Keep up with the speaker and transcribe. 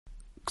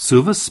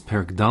Kesubos,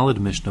 Perek Daled,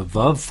 Mishnah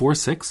Vav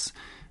 4-6.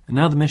 And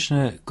now the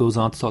Mishnah goes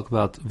on to talk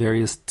about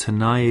various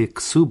Tanai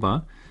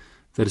Kesuba,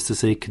 that is to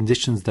say,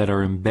 conditions that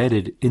are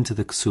embedded into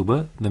the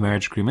Kesuba, the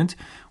marriage agreement,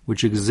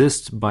 which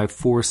exist by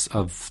force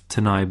of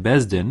Tanai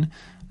Bezdin,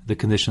 the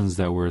conditions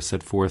that were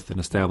set forth and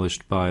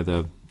established by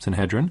the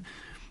Sanhedrin,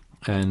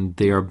 and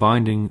they are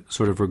binding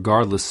sort of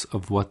regardless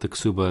of what the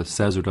Kesuba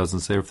says or doesn't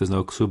say, or if there's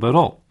no Kesuba at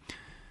all.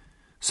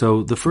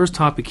 So the first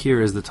topic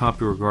here is the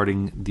topic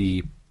regarding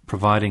the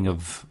providing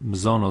of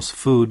mazonos,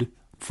 food,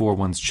 for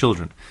one's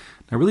children.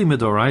 Now really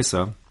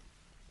midoraisa,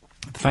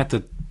 the fact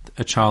that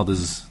a child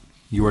is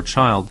your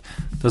child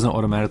doesn't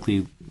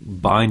automatically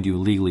bind you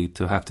legally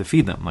to have to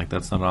feed them. Like,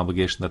 that's not an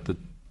obligation that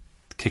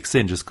kicks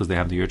in just because they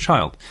happen to be your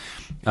child.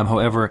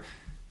 However,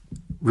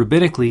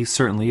 rabbinically,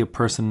 certainly a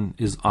person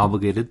is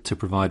obligated to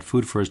provide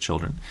food for his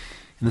children.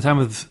 In the time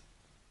of,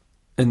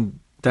 and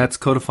that's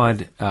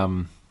codified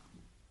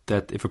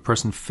that if a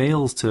person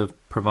fails to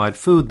provide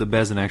food, the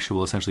Bezdin actually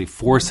will essentially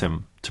force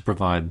him to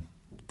provide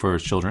for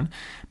his children.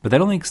 But that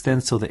only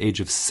extends till the age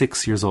of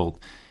 6 years old.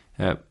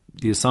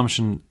 The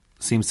assumption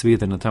seems to be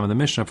that in the time of the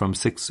Mishnah,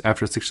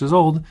 after 6 years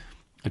old,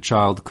 a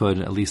child could,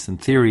 at least in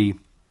theory,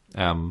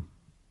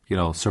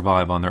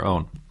 survive on their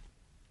own.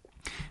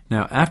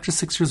 Now, after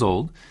 6 years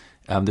old,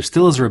 there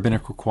still is a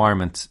rabbinic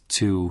requirement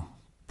to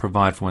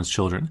provide for one's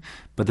children,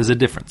 but there's a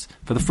difference.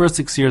 For the first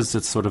 6 years,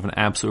 it's sort of an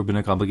absolute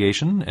rabbinic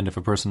obligation, and if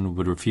a person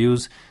would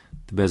refuse,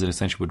 the Bezdin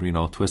essentially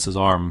would, twist his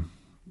arm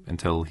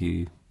until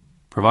he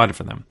provided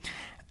for them.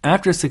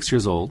 After 6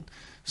 years old,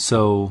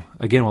 so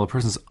again, while a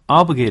person's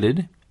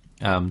obligated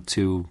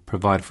to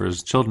provide for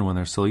his children when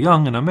they're still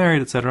young and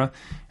unmarried, etc.,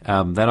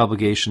 that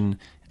obligation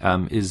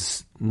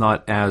is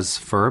not as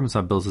firm. It's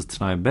not built as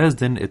Tanai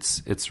Bezdin.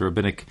 It's a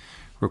rabbinic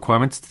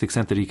requirement to the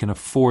extent that he can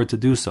afford to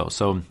do so.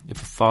 So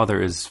if a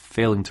father is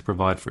failing to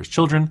provide for his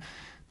children,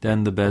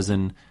 then the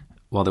Bezdin,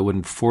 while they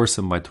wouldn't force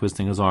him by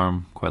twisting his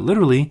arm quite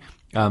literally,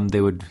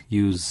 they would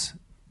use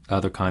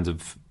other kinds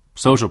of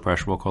social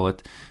pressure, we'll call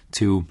it,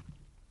 to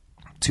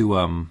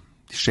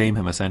shame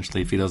him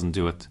essentially if he doesn't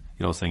do it.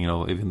 Saying,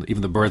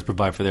 even the birds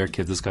provide for their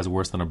kids, this guy's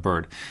worse than a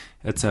bird,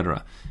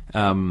 etc.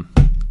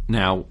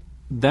 Now,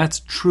 that's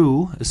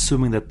true,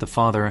 assuming that the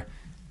father,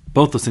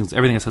 both those things,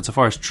 everything I said so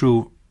far is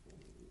true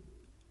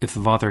if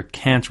the father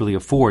can't really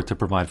afford to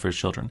provide for his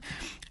children.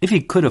 If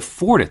he could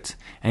afford it,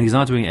 and he's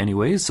not doing it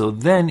anyways, so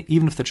then,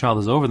 even if the child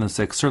is over than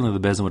 6, certainly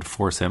the Bezdin would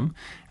force him,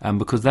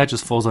 because that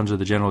just falls under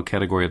the general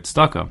category of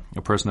tzedakah.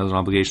 A person has an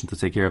obligation to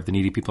take care of the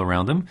needy people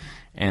around him,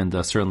 and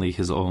certainly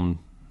his own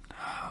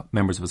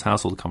members of his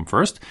household come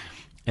first.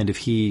 And if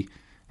he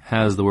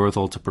has the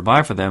wherewithal to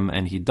provide for them,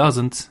 and he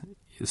doesn't,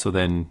 so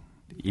then,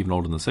 even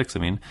older than 6,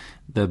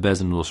 the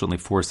Bezdin will certainly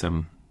force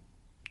him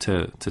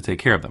to take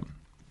care of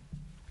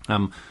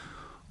them.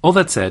 All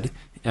that said,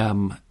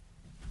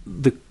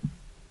 the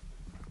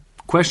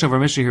question of our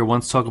mission here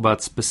wants to talk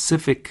about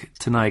specific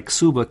Tanai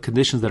Kesuba,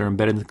 conditions that are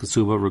embedded in the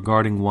Kesuba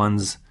regarding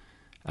one's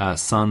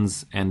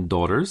sons and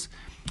daughters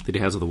that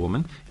he has with a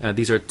woman.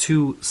 These are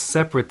two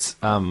separate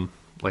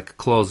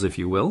clauses, if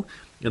you will,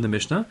 in the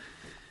Mishnah,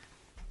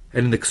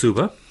 and in the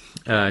Kesuba,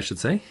 I should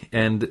say.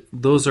 And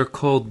those are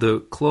called,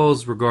 the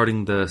clause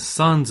regarding the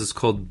sons is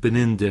called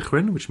Benin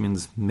Dichrin, which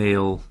means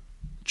male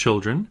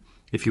children,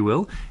 if you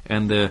will.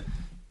 And the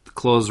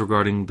clause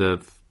regarding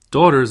the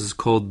daughters is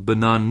called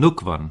Benan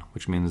Nukvan,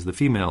 which means the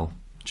female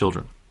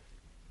children.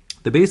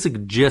 The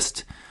basic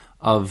gist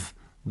of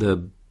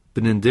the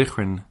Benin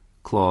Dichrin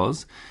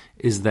clause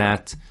is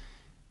that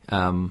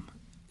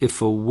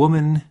if a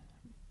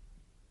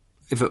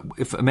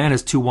man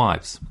has 2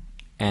 wives,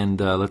 and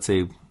let's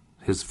say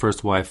his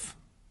first wife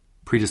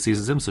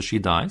predeceases him, so she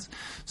dies,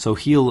 so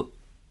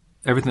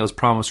everything that was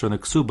promised her in the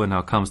Kesuba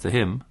now comes to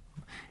him,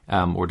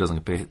 or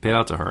doesn't get paid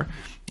out to her,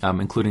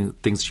 including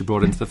things she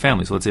brought into the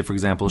family. So let's say, for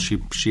example,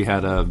 she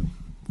had a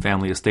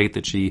family estate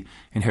that she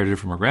inherited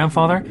from her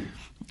grandfather,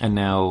 and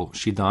now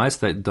she dies,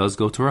 so that does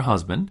go to her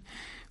husband.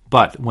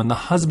 But when the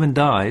husband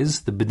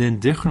dies, the Benin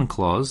Dichrin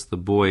clause, the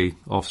boy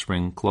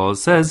offspring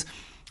clause, says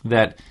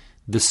that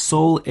the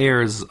sole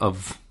heirs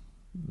of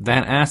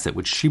that asset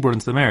which she brought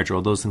into the marriage,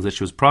 or those things that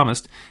she was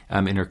promised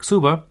in her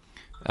Kesuba,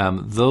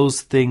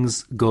 those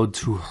things go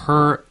to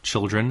her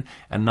children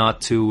and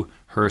not to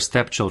her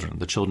stepchildren,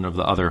 the children of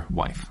the other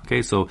wife.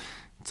 Okay, so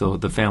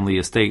the family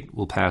estate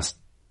will pass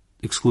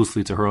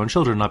exclusively to her own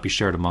children, not be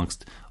shared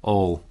amongst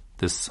all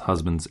this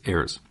husband's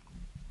heirs.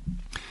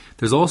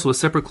 There's also a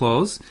separate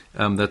clause,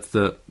 that's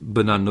the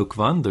Benan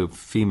Nukvan, the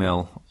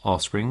female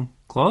offspring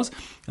clause,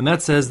 and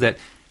that says that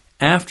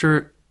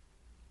after,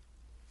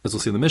 as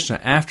we'll see in the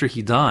Mishnah, after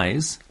he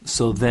dies,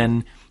 so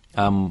then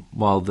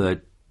while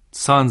the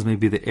sons may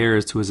be the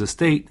heirs to his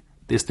estate,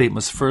 the estate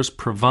must first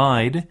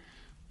provide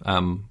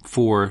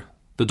for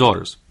the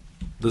daughters,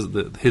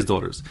 his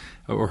daughters,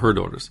 or her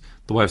daughters,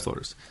 the wife's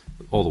daughters,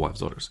 all the wife's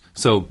daughters.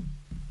 So,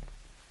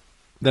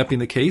 that being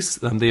the case,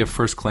 they have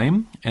first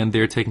claim, and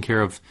they're taken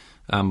care of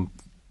from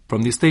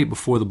the estate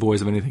before the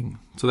boys have anything.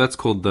 So that's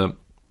called the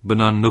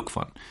Benan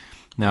Nukvan.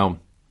 Now,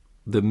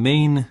 the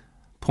main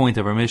point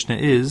of our Mishnah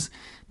is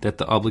that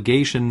the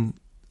obligation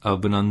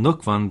of Benan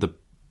Nukvan, the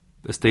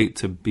estate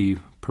to be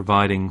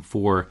providing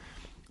for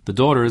the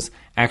daughters,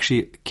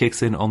 actually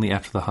kicks in only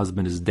after the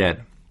husband is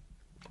dead.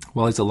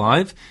 While he's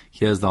alive,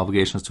 he has the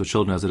obligations to his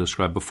children as I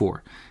described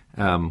before,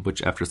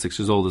 which after 6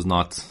 years old is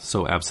not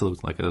so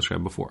absolute like I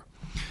described before.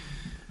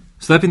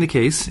 So that being the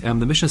case, the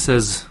Mishnah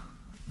says,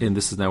 and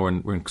this is now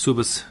we're in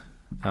Kesubos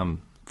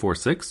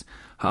 4:6,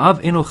 Ha'av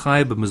eno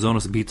chai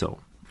b'mezonos bito.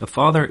 A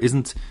father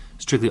isn't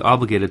strictly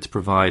obligated to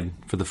provide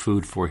for the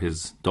food for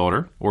his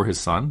daughter or his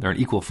son. They're on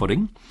equal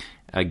footing.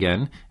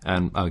 Again,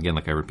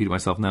 like I repeated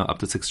myself now, up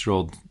to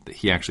 6-year-old,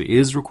 he actually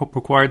is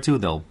required to.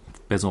 They'll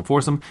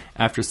force him.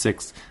 After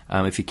 6,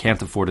 if he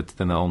can't afford it,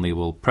 then they only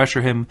will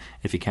pressure him.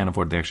 If he can't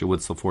afford it, they actually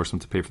would still force him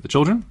to pay for the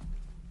children.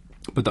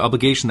 But the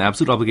obligation, the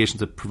absolute obligation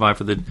to provide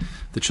for the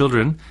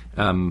children,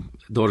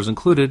 daughters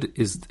included,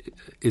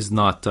 is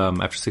not,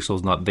 after 6 years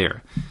old, is not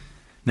there.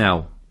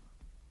 Now,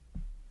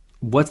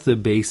 what's the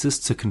basis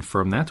to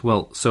confirm that?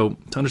 Well, so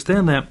to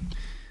understand that,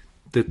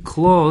 the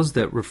clause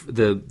that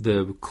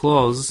the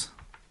clause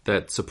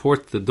that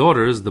supports the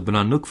daughters, the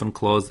Benan Nukvan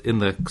clause in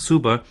the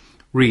Ksuba,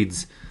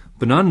 reads,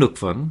 Benan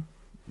Nukvan,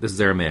 this is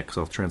Aramaic,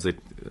 so I'll translate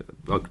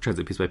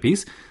piece by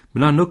piece.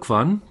 Benan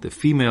Nukvan, the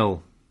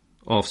female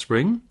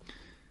offspring,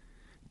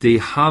 de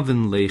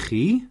haven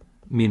lechi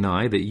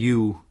minai, that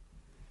you,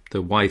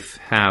 the wife,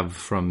 have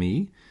from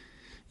me.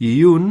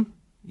 Yiyun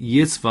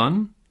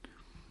yisvan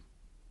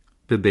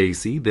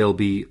bebesi, they'll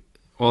be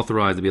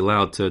authorized to be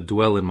allowed to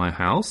dwell in my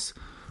house.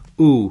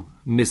 U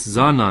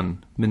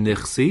miszanan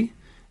menichsi,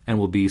 and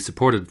will be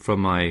supported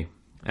from my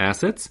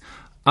assets.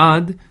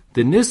 Ad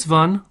the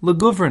nisvan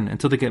leguvern,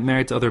 until they get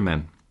married to other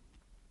men.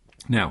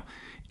 Now,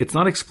 it's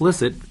not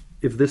explicit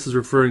if this is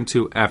referring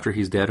to after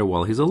he's dead or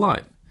while he's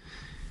alive.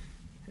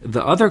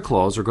 The other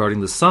clause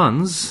regarding the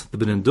sons, the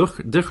Benin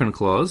Dichrin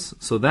clause,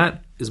 so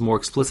that is more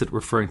explicit,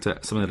 referring to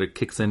something that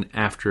kicks in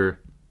after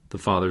the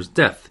father's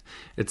death.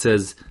 It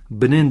says,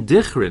 Benin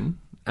Dichrin,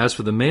 as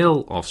for the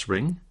male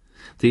offspring,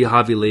 the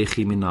Yahavi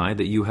Lechi Minai,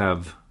 that you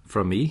have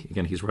from me.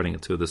 Again, he's writing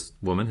it to this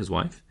woman, his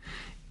wife.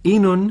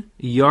 Inun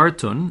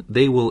Yartun,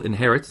 they will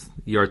inherit.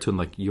 Yartun,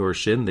 like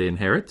Yorshin, they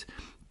inherit.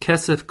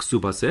 Kesef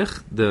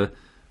Ksubasech, the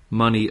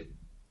money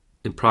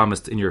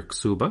promised in your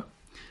Ksuba.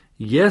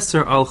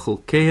 Yeser al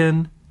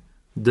Chulkein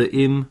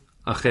De'im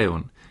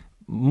Acheon,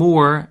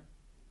 more,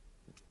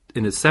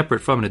 and it's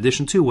separate from, in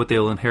addition to, what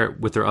they'll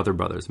inherit with their other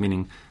brothers,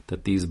 meaning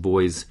that these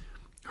boys,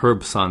 her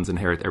sons,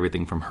 inherit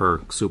everything from her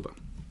Ksuba.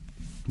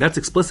 That's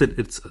explicit.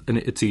 It's a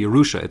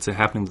Yerusha. It's a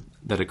happening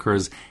that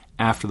occurs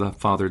after the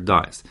father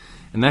dies.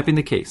 And that being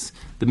the case,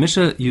 the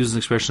Mishnah uses an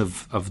expression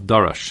of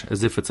darash,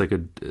 as if it's like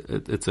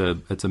it's a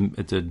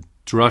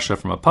drasha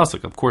from a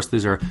pasuk. Of course,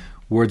 these are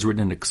words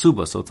written in a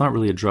ksuba, so it's not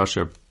really a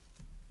drasha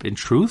in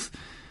truth.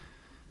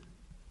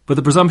 But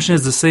the presumption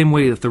is the same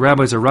way that the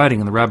rabbis are writing,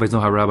 and the rabbis know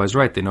how rabbis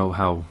write. They know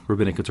how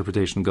rabbinic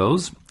interpretation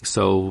goes.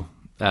 So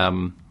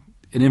an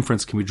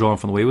inference can be drawn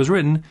from the way it was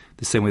written,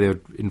 the same way they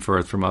would infer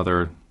it from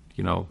other,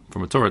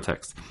 from a Torah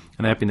text.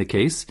 And that being the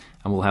case,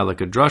 and we'll have like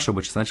a drasha,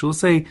 which essentially will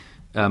say,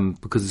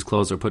 because these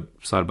clothes are put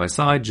side by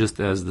side, just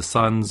as the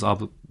son's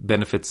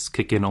benefits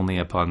kick in only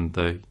upon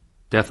the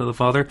death of the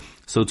father,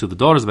 so too the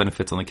daughter's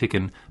benefits only kick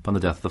in upon the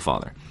death of the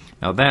father.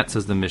 Now that,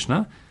 says the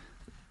Mishnah,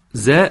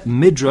 Ze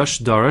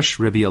midrash darash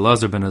Rabbi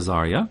Elazar ben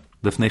Azariah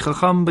lifnei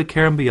chacham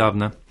bekerem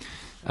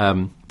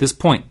b'yavna. This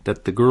point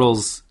that the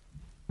girl's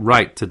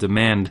right to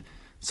demand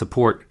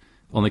support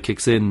only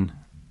kicks in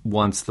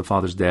once the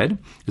father's dead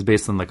is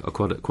based on like a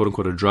quote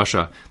unquote a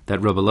drasha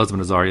that Rabbi Elazar ben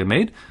Azariah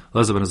made.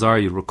 Elazar ben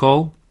Azariah, you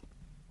recall,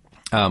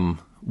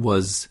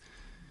 was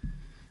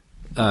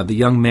the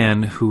young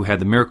man who had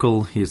the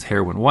miracle. His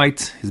hair went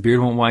white, his beard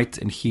went white,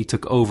 and he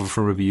took over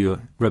from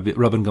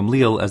Rabban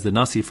Gamliel as the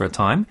Nasi for a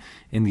time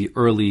in the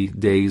early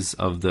days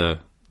of the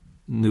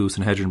new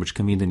Sanhedrin, which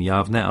convened in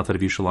Yavne, outside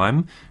of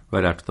Yerushalayim,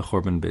 right after the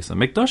Chorban Beis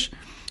HaMikdash.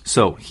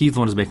 So he's the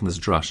one who's making this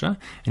drasha,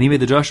 and he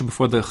made the drasha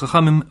before the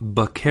Chachamim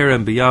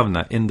Bakerem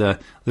B'Yavne, in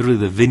literally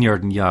the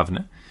vineyard in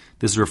Yavne.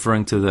 This is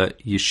referring to the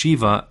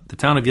yeshiva, the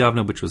town of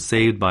Yavne, which was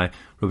saved by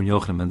Rabbi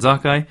Yochanan ben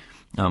Zakkai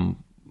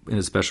in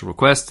a special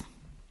request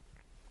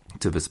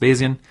to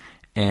Vespasian,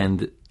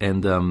 and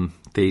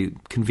they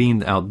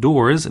convened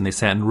outdoors, and they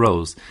sat in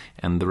rows,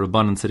 and the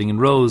Rabbanan sitting in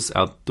rows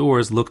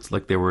outdoors looked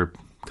like they were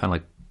kind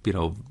of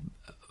like,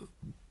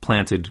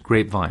 planted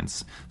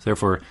grapevines. So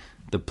therefore,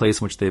 the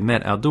place in which they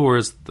met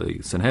outdoors, the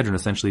Sanhedrin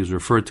essentially was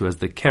referred to as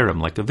the Kerem,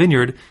 like a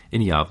vineyard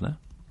in Yavne.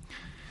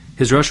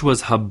 His rush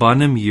was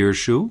Habanim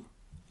Yirshu,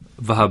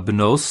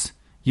 Vahabnos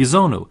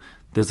Yizonu.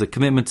 There's a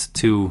commitment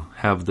to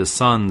have the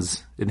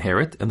sons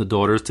inherit and the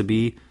daughters to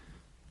be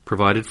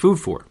provided food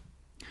for.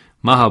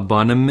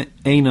 Mahabanim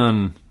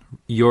Einan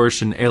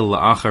Yorshin El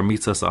La'achar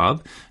Mitzas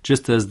Av,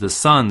 just as the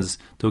sons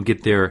don't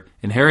get their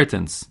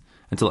inheritance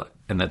until,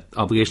 and that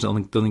obligation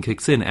only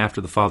kicks in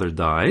after the father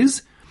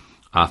dies.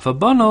 Afa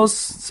banos,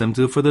 same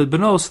too for the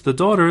banos, the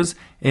daughters,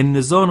 and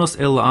nizonos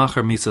el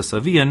la'achar Mitzas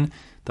Avian,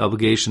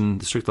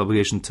 the strict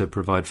obligation to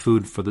provide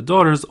food for the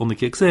daughters only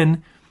kicks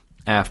in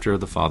after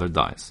the father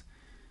dies.